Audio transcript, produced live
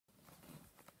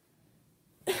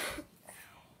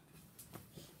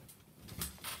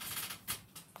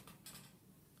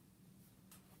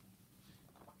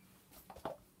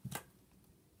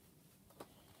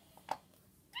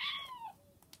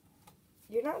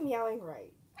you're not meowing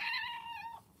right.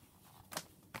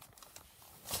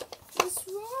 What's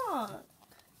wrong?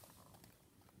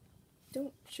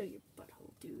 Don't show your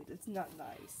butthole, dude. It's not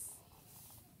nice.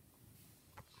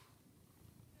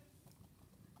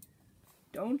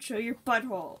 Don't show your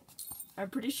butthole. I'm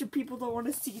pretty sure people don't want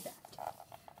to see that.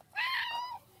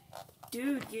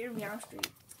 Dude, get your meow straight.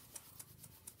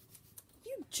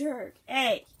 You jerk.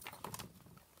 Hey.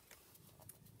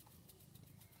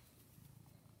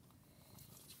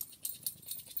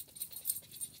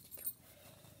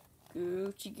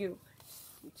 Gucci goo.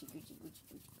 Gucci Gucci Gucci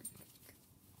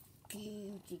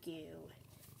Gucci Gucci goo.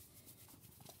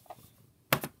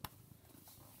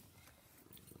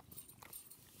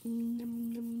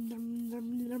 Num, num, num, num,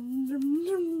 num, num,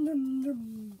 num, num,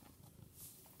 num.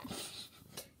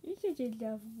 You're such a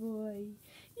love boy.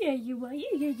 Yeah, you are.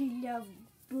 You're such a love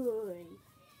boy.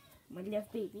 My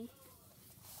love baby.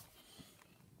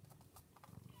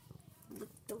 Lick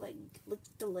the leg. Lick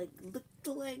the leg. Lick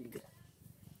the leg.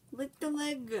 Lick the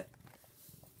leg.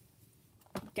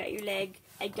 Got your leg.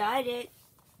 I got it.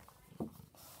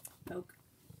 Poke.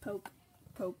 Poke.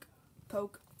 Poke.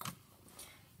 Poke.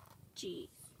 Jeez.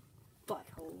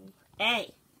 Butthole.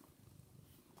 Hey!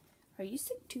 Are you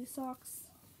sick too, Socks?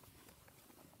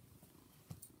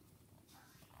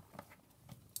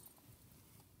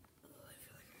 Oh, I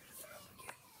feel like I'm gonna throw up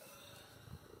again.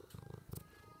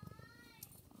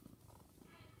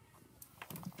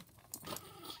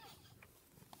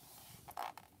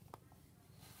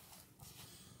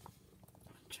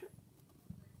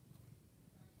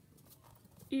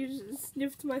 You just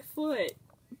sniffed my foot.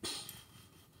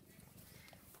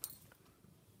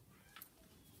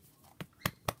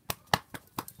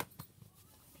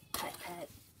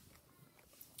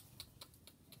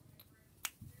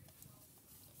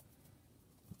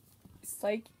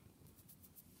 Like,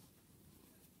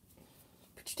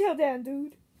 put your tail down,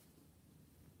 dude.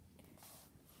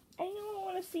 Anyone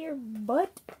want to see your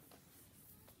butt?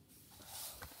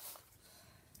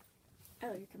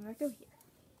 Oh, you're coming back over here.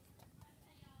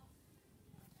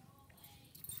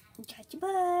 Got your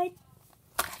butt.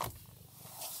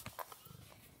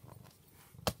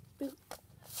 Boop.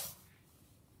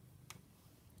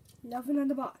 Nothing on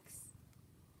the box.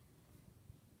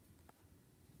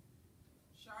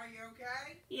 Are you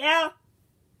okay? Yeah.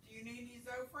 Do you need any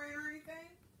Zofran or anything?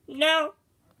 No.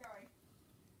 Okay.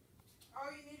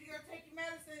 Oh, you need to go take your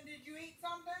medicine. Did you eat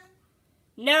something?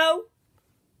 No.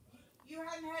 You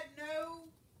hadn't had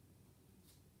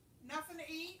nothing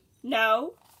to eat?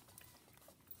 No.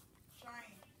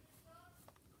 Shane.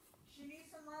 She needs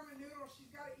some ramen noodles.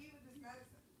 She's got to eat with this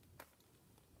medicine.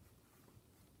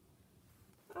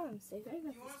 Oh, I'm sick. I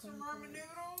got You want some ramen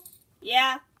noodles?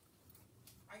 Yeah.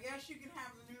 I guess you can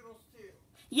have the noodles too.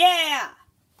 Yeah.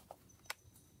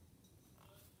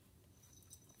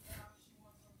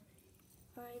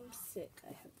 I'm sick. I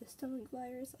have the stomach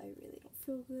virus. I really don't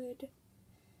feel good.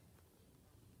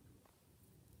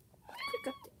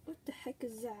 What the heck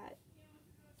is that?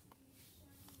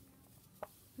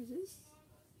 What is this?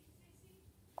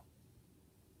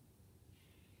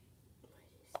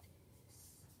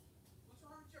 What's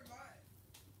wrong with your butt?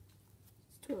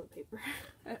 It's toilet paper.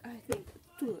 I think it's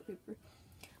toilet paper.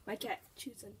 My cat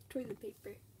chews on toilet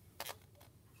paper.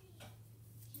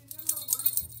 She's in her room.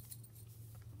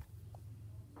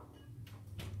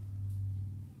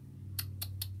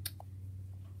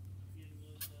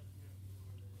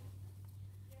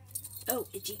 Oh,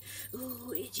 itchy.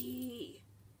 Ooh, itchy.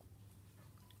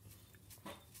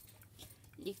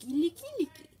 Licky, licky,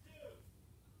 licky.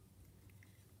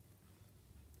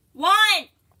 One!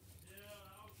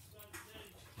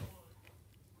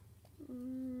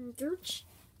 Dirch.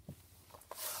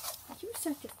 You're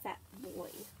such a fat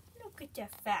boy. Look at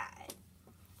that fat.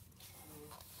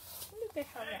 Look at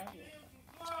how that is.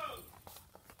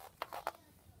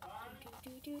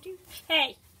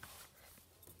 Hey!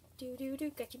 Do,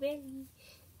 got your belly.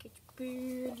 Get your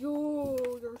belly.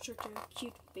 Oh, you're such a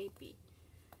cute baby.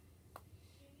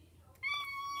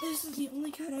 This is the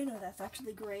only cat I know that's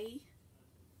actually gray.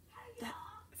 That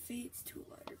fades to a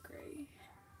lighter gray.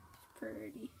 It's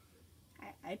pretty.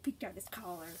 I picked out his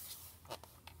collar.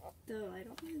 Though I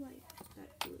don't really like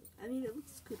that blue. I mean, it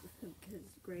looks good with him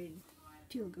because gray and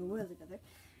teal go well together.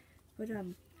 But I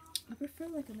prefer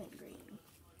like a light green.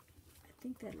 I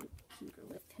think that would look cuter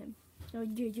with him. Oh,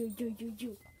 you.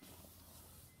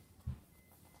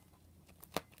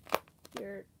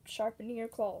 You're sharpening your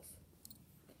claws.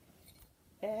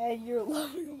 And you're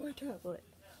loving on my tablet.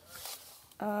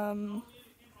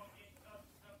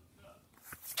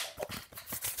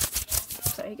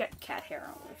 So he got cat hair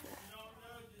all over.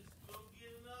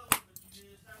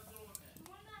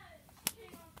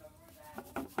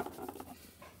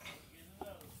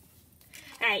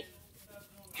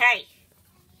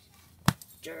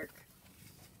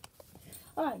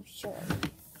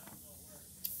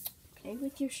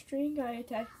 with your string I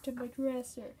attached to my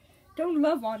dresser. Don't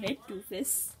love on it,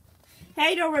 doofus.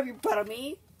 Hey, don't rub your butt on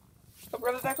me. I'll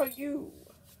rub it back on you.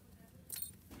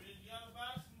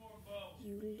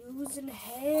 You losing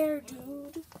hair,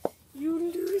 dude. You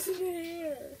losing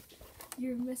hair.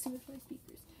 You're messing with my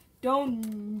speakers.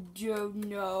 Don't, Joe.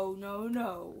 No, no,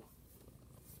 no.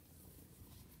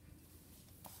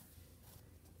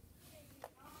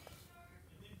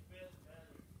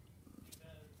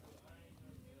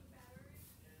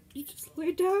 You just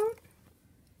lay down.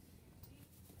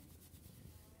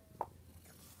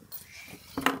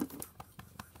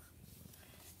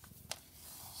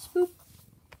 Spoop.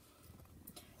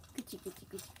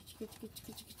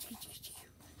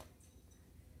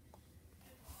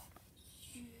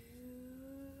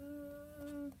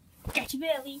 Got your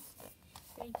belly.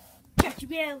 Got your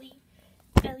belly.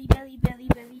 Belly, belly, belly,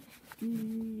 belly.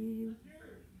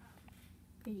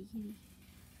 Pretty kitty.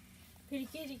 Pretty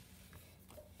kitty.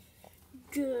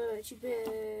 Got your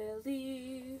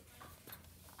belly.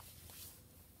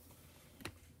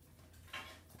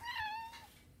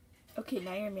 Okay,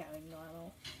 now you're meowing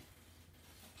normal.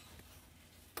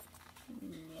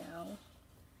 Meow.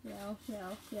 Meow,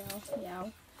 meow, meow,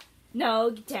 meow.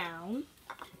 No, get down.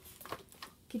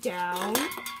 Get down.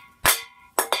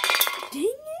 Dang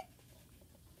it.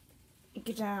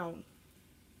 Get down.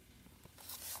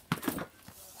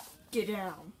 Get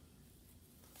down.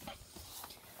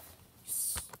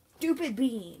 Stupid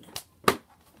bean.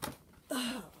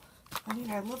 Ugh. I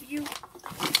mean, I love you.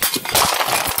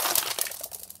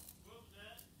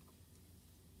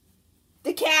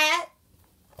 The cat.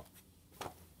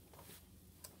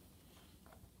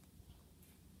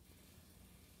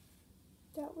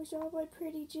 That was all my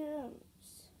pretty gems.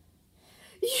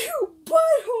 You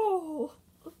butthole!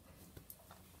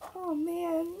 Oh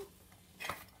man.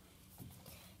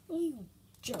 You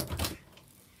jerk. I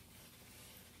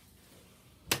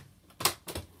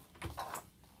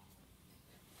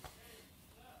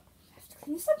have to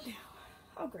clean this up now.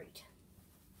 Oh great.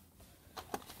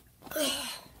 Ugh.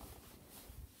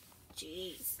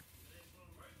 Jeez.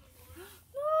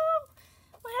 No!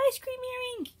 My ice cream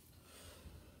earring!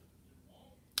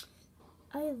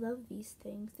 I love these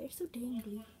things. They're so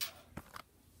dangly.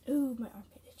 Ooh, my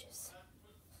armpit itches.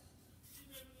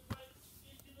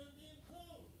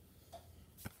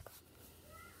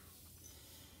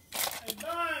 Hey,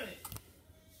 Bonnie!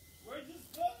 Where's your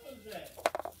slippers at?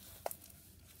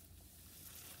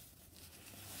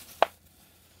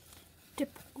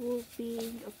 Typical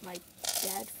being of my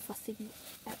dad fussing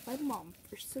at my mom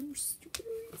for some stupid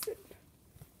reason.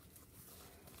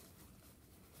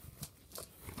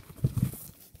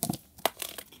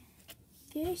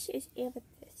 This is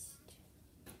amethyst.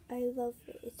 I love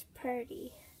it. It's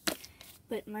pretty.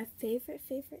 But my favorite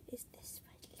is this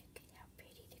one. Look at how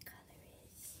pretty the color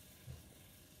is.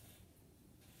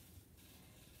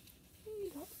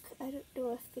 Look, I don't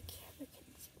know if the camera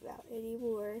can zoom out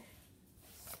anymore.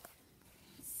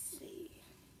 Let's see.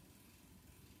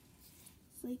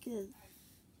 It's like a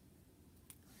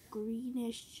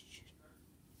greenish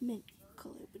mint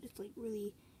color, but it's like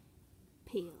really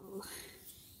pale.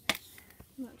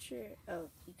 I'm not sure. Oh,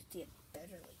 you can see it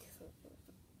better like this.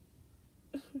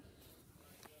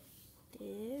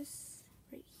 This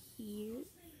right here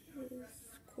is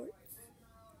quartz,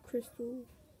 crystal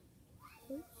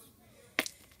quartz.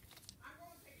 This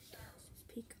is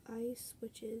pink ice,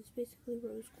 which is basically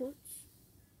rose quartz.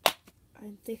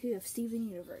 I'm thinking of Steven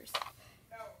Universe.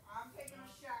 No, I'm taking a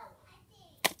shower.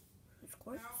 It's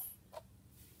quartz.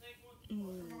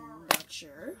 No. Not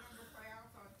sure.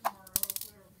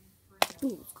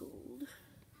 Fool's gold.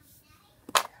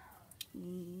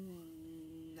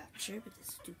 Not sure, but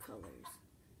there's two colors.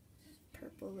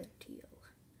 Purple and teal.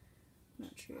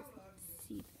 Not sure if you can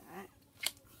see that.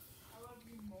 I love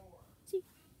you more. See?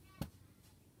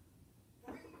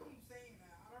 Why do you keep saying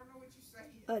that? I don't know what you're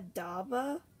saying.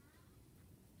 Adaba?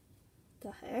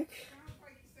 The heck? Sounds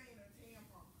like you're saying a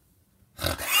tampon.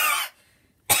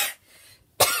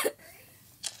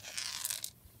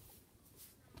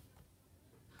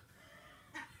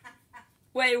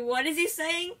 Wait, what is he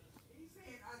saying? He's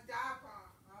saying a diaper.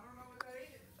 I don't know what that is.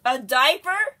 A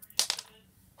diaper?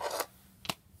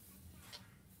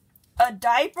 A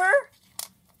diaper?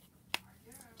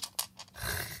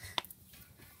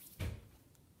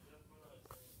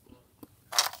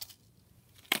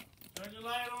 Turn your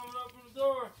light on and open the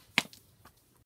door.